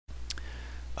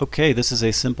Okay, this is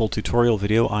a simple tutorial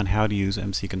video on how to use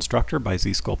MC Constructor by Z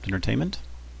Sculpt Entertainment.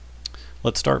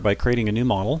 Let's start by creating a new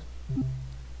model.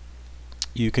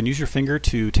 You can use your finger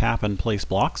to tap and place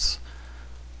blocks.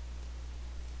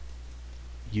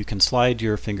 You can slide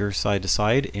your finger side to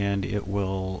side and it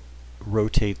will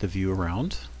rotate the view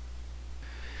around.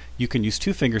 You can use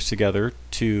two fingers together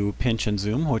to pinch and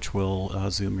zoom, which will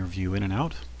zoom your view in and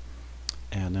out,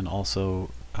 and then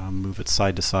also move it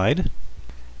side to side.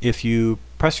 If you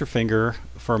press your finger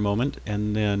for a moment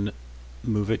and then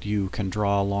move it, you can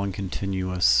draw long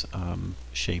continuous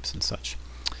shapes and such.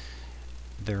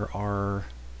 There are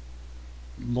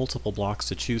multiple blocks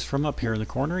to choose from up here in the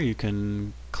corner. You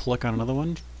can click on another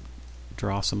one,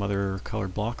 draw some other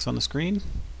colored blocks on the screen.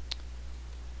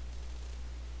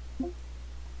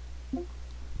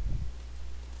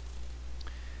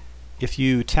 If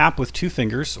you tap with two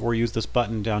fingers or use this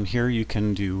button down here, you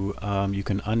can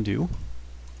undo.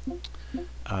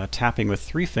 Tapping with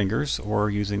three fingers or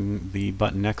using the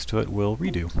button next to it will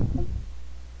redo.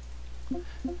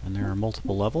 And there are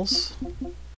multiple levels.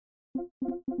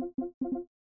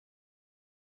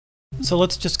 So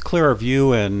let's just clear our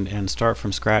view and start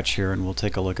from scratch here, and we'll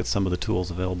take a look at some of the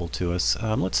tools available to us.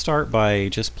 Let's start by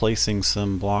just placing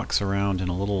some blocks around in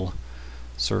a little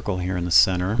circle here in the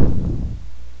center.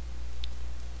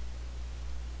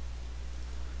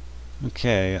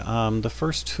 Okay, the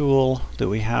first tool that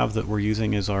we have that we're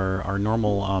using is our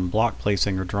normal block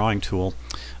placing or drawing tool.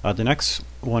 The next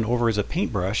one over is a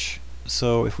paintbrush.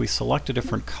 So if we select a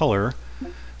different color,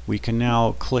 we can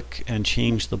now click and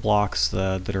change the blocks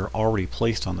that are already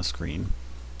placed on the screen.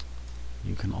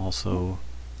 You can also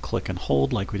click and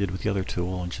hold like we did with the other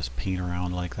tool and just paint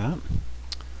around like that.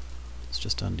 Let's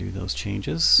just undo those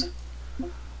changes.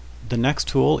 The next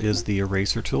tool is the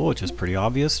eraser tool, which is pretty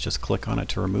obvious. Just click on it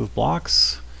to remove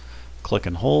blocks, click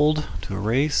and hold to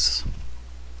erase.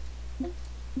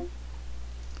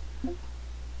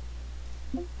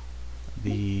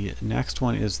 The next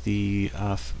one is the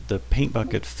paint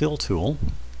bucket fill tool.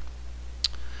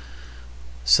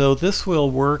 So this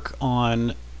will work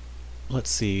on,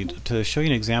 let's see, to show you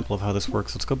an example of how this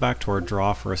works, let's go back to our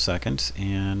draw for a second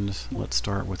and let's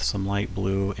start with some light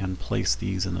blue and place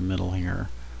these in the middle here.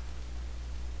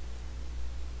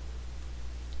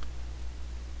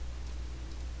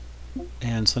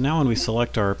 And so now when we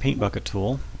select our paint bucket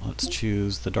tool, let's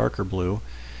choose the darker blue,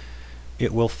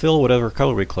 it will fill whatever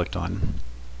color we clicked on.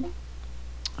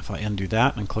 If I undo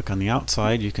that and click on the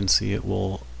outside, you can see it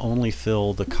will only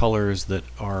fill the colors that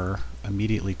are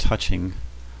immediately touching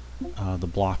the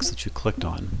blocks that you clicked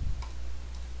on.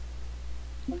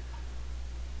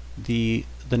 The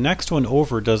next one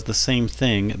over does the same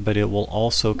thing, but it will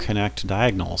also connect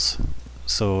diagonals.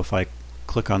 So if I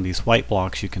click on these white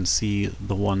blocks, you can see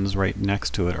the ones right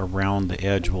next to it around the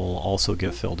edge will also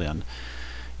get filled in.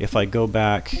 If I go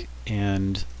back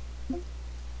and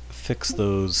fix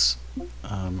those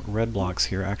red blocks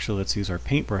here, actually let's use our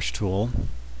paintbrush tool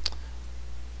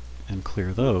and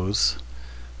clear those.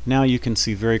 Now you can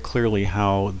see very clearly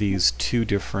how these two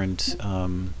different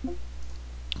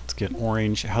let's get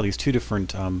orange, how these two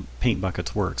different paint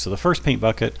buckets work. So the first paint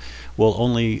bucket will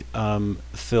only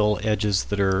fill edges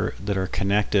that are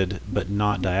connected but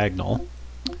not diagonal.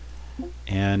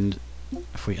 And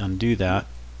if we undo that,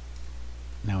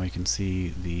 now we can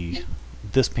see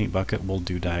this paint bucket will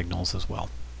do diagonals as well.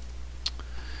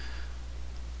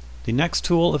 The next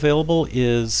tool available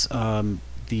is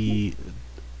the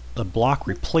block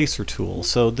replacer tool.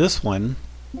 So this one,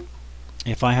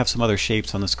 if I have some other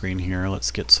shapes on the screen here, let's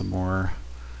get some more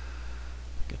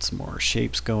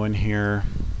shapes going here.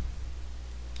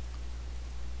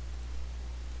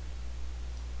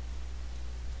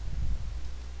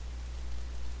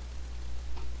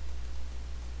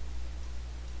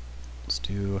 Let's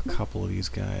do a couple of these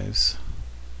guys.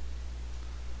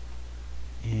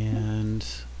 And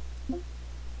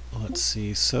let's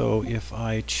see, so if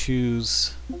I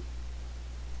choose,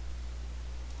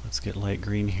 let's get light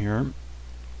green here.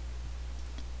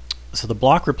 So the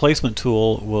block replacement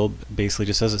tool will basically,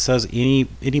 just as it says, any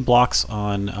blocks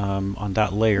on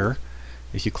that layer,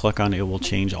 if you click on it, it will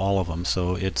change all of them.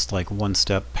 So it's like one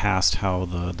step past how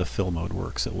the fill mode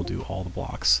works. It will do all the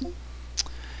blocks.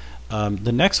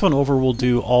 The next one over will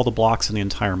do all the blocks in the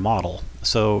entire model.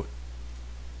 So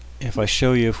if I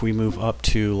show you, if we move up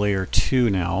to layer 2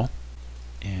 now,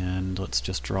 and let's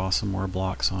just draw some more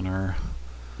blocks on our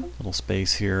little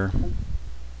space here.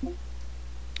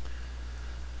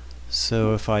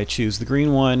 So if I choose the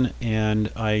green one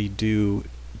and I do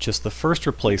just the first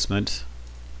replacement,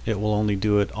 it will only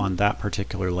do it on that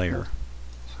particular layer.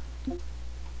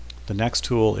 The next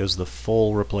tool is the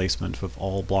full replacement of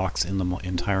all blocks in the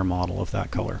entire model of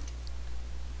that color.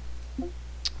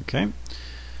 Okay.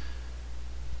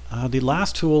 The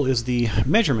last tool is the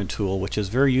measurement tool, which is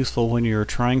very useful when you're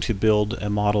trying to build a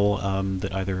model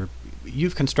that either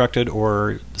you've constructed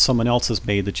or someone else has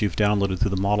made that you've downloaded through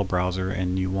the model browser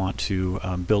and you want to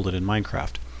build it in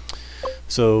Minecraft.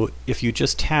 So if you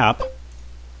just tap,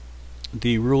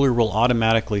 the ruler will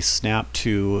automatically snap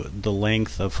to the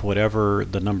length of whatever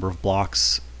the number of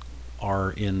blocks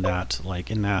are in that,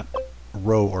 in that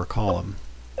row or column.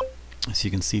 So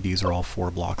you can see these are all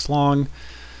 4 blocks long.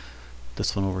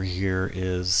 This one over here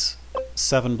is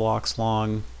 7 blocks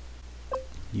long.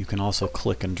 You can also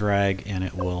click and drag and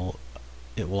it will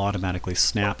automatically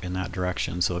snap in that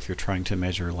direction. So if you're trying to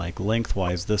measure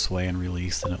lengthwise this way and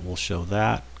release, then it will show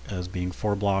that as being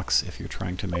 4 blocks. If you're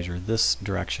trying to measure this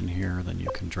direction here, then you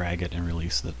can drag it and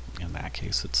release it. In that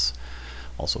case, it's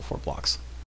also 4 blocks.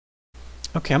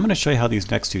 Okay, I'm going to show you how these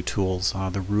next 2 tools,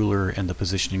 the ruler and the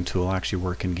positioning tool, actually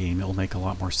work in game. It will make a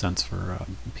lot more sense for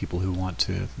people who want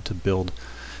to build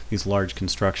these large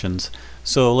constructions.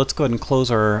 So let's go ahead and close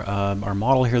our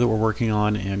model here that we're working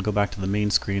on and go back to the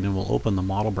main screen, and we'll open the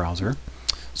model browser.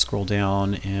 Scroll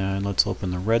down and let's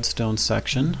open the redstone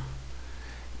section,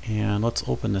 and let's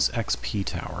open this XP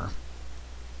tower.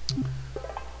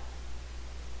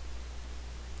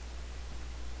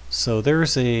 So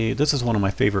this is one of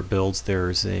my favorite builds.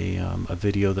 There's a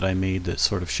video that I made that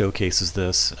sort of showcases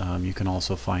this. You can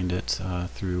also find it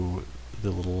through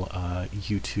the little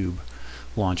YouTube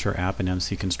launcher app in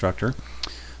MC Constructor.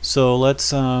 So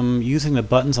let's, using the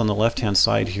buttons on the left hand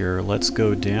side here, let's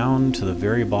go down to the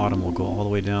very bottom. We'll go all the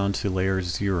way down to layer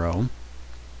 0.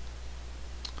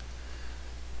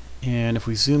 And if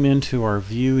we zoom into our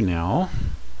view now,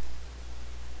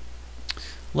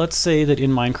 let's say that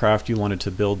in Minecraft you wanted to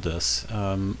build this.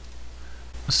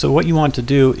 So what you want to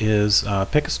do is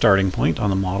pick a starting point on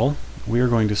the model. We are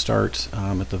going to start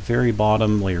at the very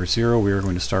bottom, layer 0. We are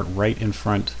going to start right in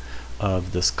front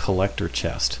of this collector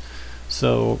chest.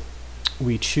 So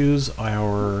we choose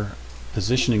our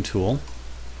positioning tool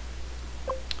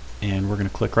and we're going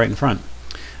to click right in front.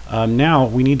 Now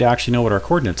we need to actually know what our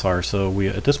coordinates are, so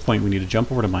at this point we need to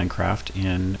jump over to Minecraft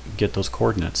and get those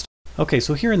coordinates. Okay,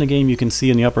 so here in the game you can see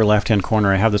in the upper left hand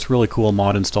corner I have this really cool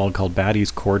mod installed called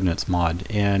Baddies Coordinates Mod,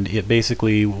 and it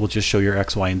basically will just show your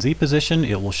X, Y, and Z position.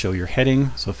 It will show your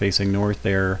heading, so facing north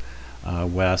there,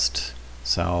 west,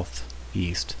 south,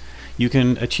 east. You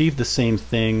can achieve the same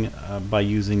thing by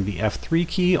using the F3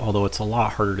 key, although it's a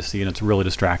lot harder to see and it's really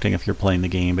distracting if you're playing the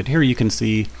game. But here you can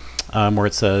see where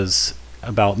it says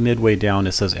about midway down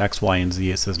it says X, Y, and Z.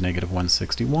 It says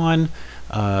 -161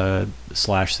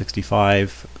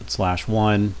 /65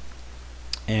 /1,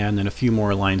 and then a few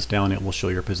more lines down it will show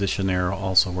your position there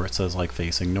also, where it says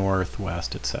facing north,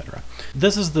 west, etc.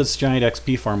 This is this giant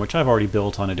XP farm which I've already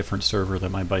built on a different server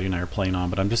that my buddy and I are playing on,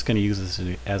 but I'm just going to use this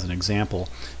as an example.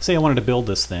 Say I wanted to build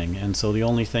this thing, and so the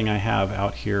only thing I have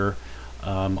out here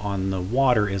on the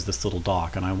water is this little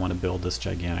dock, and I want to build this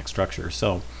gigantic structure.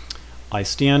 So I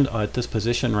stand at this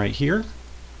position right here,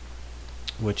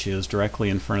 which is directly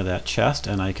in front of that chest,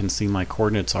 and I can see my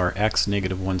coordinates are X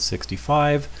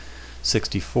 -165,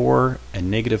 64, and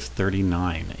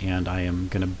 -39, and I am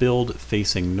going to build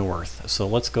facing north. So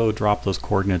let's go drop those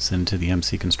coordinates into the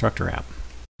MC Constructor app.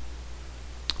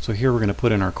 So here we're going to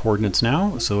put in our coordinates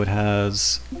now. So it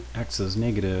has X is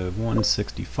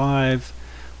 -165,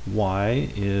 Y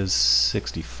is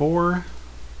 64,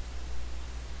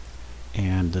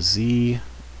 and the Z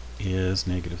is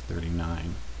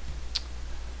 -39.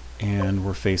 And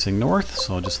we're facing north,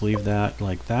 so I'll just leave that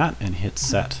like that and hit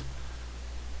set.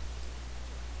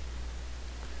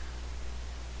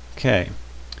 Okay,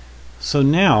 so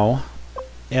now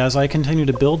as I continue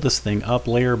to build this thing up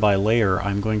layer by layer,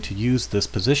 I'm going to use this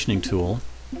positioning tool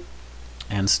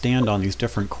and stand on these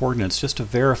different coordinates just to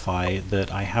verify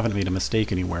that I haven't made a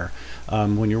mistake anywhere.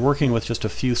 When you're working with just a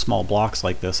few small blocks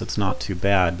like this, it's not too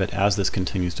bad, but as this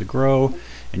continues to grow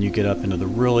and you get up into the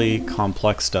really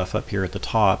complex stuff up here at the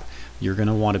top, you're going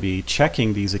to want to be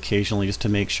checking these occasionally just to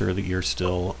make sure that you're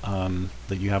still,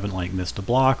 that you haven't missed a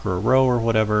block or a row or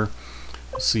whatever.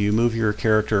 So you move your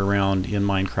character around in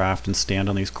Minecraft and stand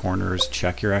on these corners,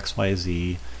 check your X, Y,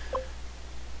 Z.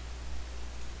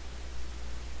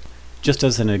 Just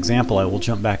as an example, I will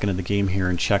jump back into the game here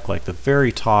and check the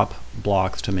very top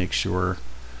blocks to make sure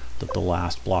that the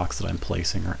last blocks that I'm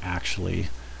placing are actually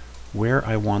where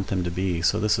I want them to be.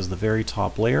 So this is the very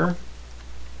top layer.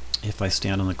 If I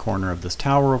stand on the corner of this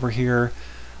tower over here,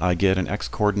 I get an X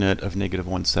coordinate of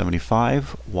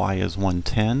 -175, Y is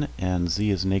 110, and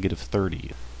Z is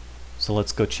 -30. So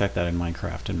let's go check that in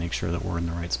Minecraft and make sure that we're in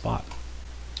the right spot.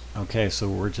 Okay, so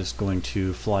we're just going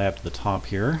to fly up to the top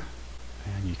here,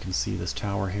 and you can see this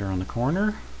tower here on the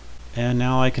corner. And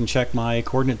now I can check my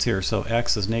coordinates here. So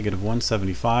x is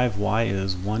 -175, y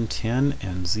is 110,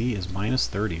 and z is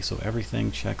 -30. So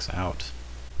everything checks out.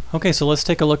 Okay, so let's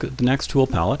take a look at the next tool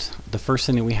palette. The first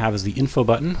thing that we have is the info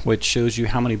button, which shows you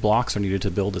how many blocks are needed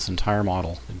to build this entire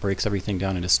model. It breaks everything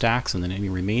down into stacks and then any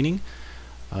remaining.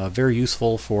 Very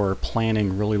useful for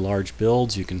planning really large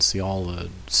builds. You can see all the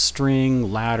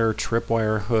string, ladder,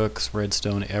 tripwire, hooks,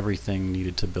 redstone, everything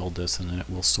needed to build this, and then it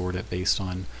will sort it based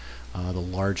on the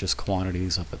largest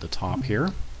quantities up at the top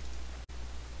here.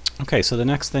 Okay, so the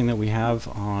next thing that we have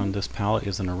on this palette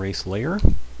is an erase layer.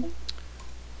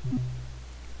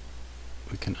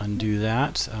 We can undo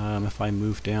that. If I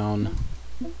move down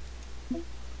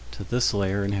to this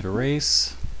layer and hit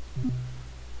erase,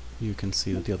 you can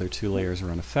see that the other two layers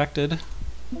are unaffected.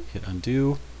 Hit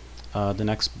undo. The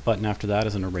next button after that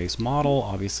is an erase model.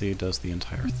 Obviously it does the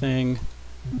entire thing.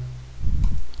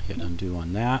 Hit undo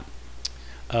on that.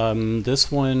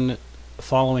 This one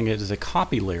following it is a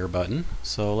copy layer button.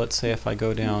 So let's say if I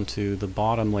go down to the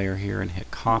bottom layer here and hit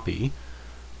copy,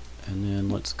 and then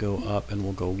let's go up and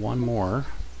we'll go one more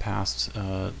past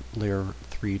layer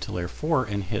 3 to layer 4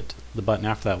 and hit the button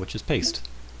after that, which is paste.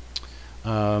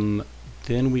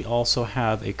 Then we also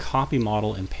have a copy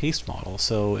model and paste model.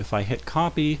 So if I hit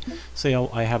copy, say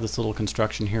I have this little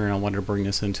construction here and I want to bring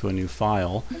this into a new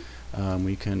file,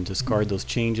 we can discard those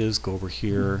changes, go over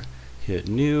here, hit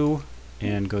new,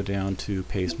 and go down to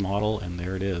paste model, and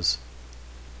there it is.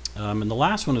 And the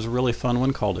last one is a really fun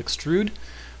one called Extrude.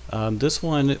 This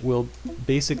one will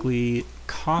basically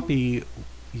copy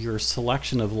your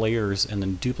selection of layers and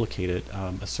then duplicate it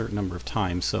a certain number of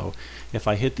times. So if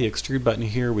I hit the extrude button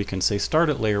here, we can say start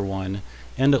at layer 1,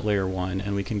 end at layer 1,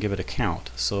 and we can give it a count.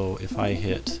 So if I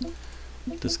hit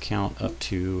this count up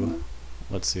to,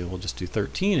 let's see, we'll just do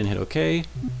 13 and hit OK.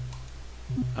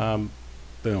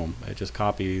 Boom, it just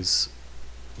copies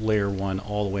layer 1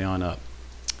 all the way on up.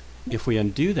 If we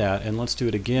undo that, and let's do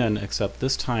it again, except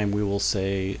this time we will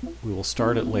say we will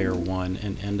start at layer 1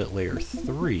 and end at layer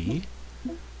 3.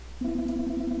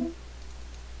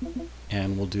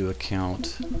 And we'll do a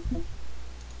count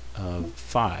of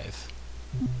 5.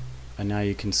 And now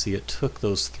you can see it took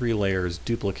those 3 layers,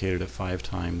 duplicated it 5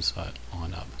 times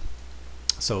on up.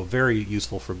 So very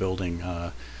useful for building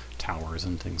towers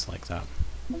and things like that.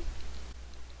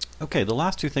 Okay, the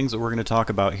last two things that we're going to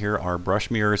talk about here are brush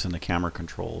mirrors and the camera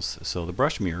controls. So the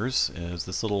brush mirrors is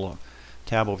this little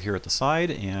tab over here at the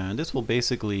side, and this will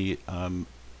basically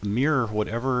mirror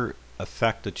whatever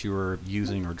effect that you are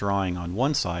using or drawing on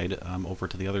one side over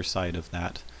to the other side of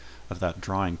that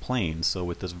drawing plane. So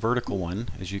with this vertical one,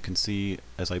 as you can see,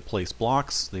 as I place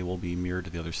blocks, they will be mirrored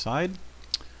to the other side.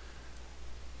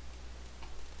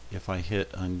 If I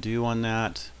hit undo on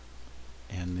that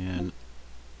and then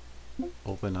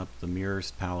open up the mirrors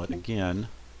palette again,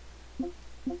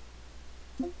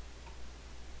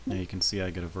 now you can see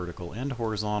I get a vertical and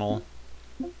horizontal,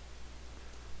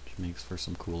 which makes for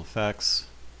some cool effects.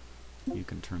 You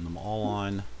can turn them all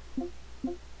on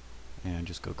and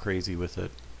just go crazy with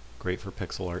it. Great for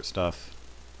pixel art stuff.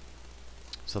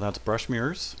 So that's brush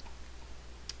mirrors.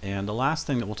 And the last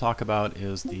thing that we'll talk about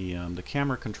is the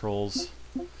camera controls.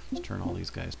 Let's turn all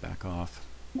these guys back off.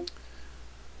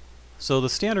 So the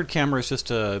standard camera is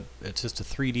just a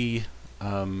 3D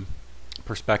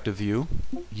perspective view.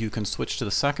 You can switch to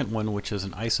the second one, which is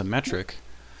an isometric,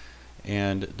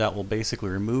 and that will basically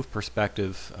remove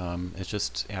perspective. It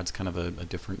just adds kind of a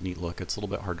different neat look. It's a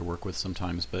little bit hard to work with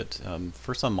sometimes, but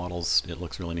for some models it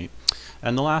looks really neat.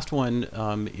 And the last one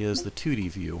is the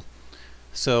 2D view.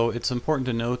 So it's important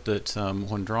to note that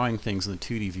when drawing things in the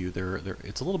 2D view,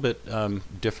 it's a little bit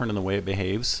different in the way it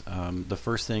behaves. The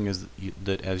first thing is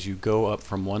that as you go up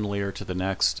from one layer to the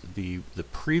next, the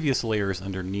previous layers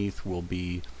underneath will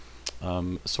be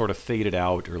sort of faded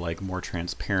out or like more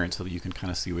transparent so that you can kind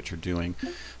of see what you're doing.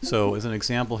 So as an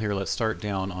example here, let's start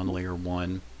down on layer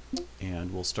 1,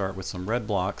 and we'll start with some red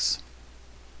blocks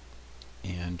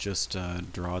and just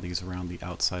draw these around the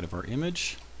outside of our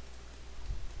image.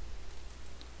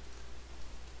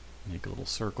 Make a little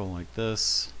circle like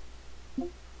this.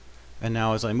 And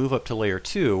now as I move up to layer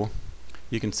 2,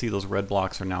 you can see those red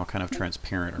blocks are now kind of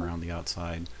transparent around the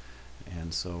outside.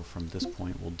 And so from this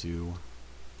point we'll do,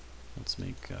 let's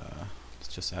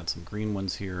just add some green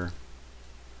ones here.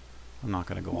 I'm not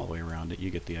going to go all the way around it,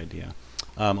 you get the idea.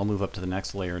 I'll move up to the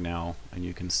next layer now, and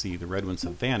you can see the red ones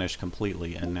have vanished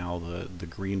completely, and now the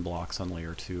green blocks on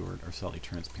layer 2 are slightly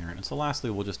transparent. And so lastly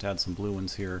we'll just add some blue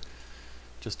ones here,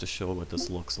 just to show what this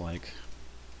looks like.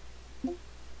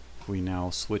 If we now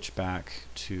switch back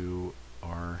to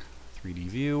our 3D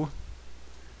view,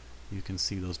 you can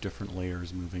see those different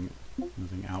layers moving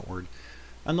outward.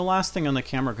 And the last thing on the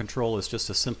camera control is just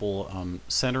a simple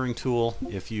centering tool.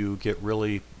 If you get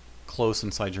really close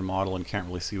inside your model and can't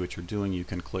really see what you're doing, you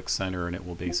can click center and it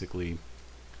will basically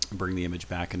bring the image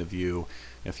back into view.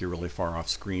 If you're really far off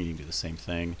screen, you can do the same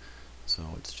thing. So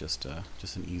it's just an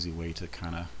easy way to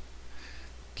kind of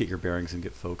get your bearings and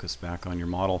get focused back on your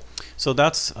model. So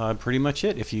that's pretty much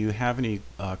it. If you have any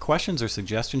questions or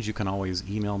suggestions, you can always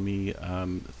email me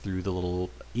through the little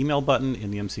email button in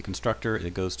the MC Constructor.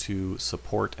 It goes to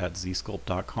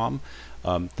support@zsculpt.com.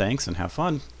 Thanks and have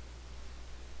fun.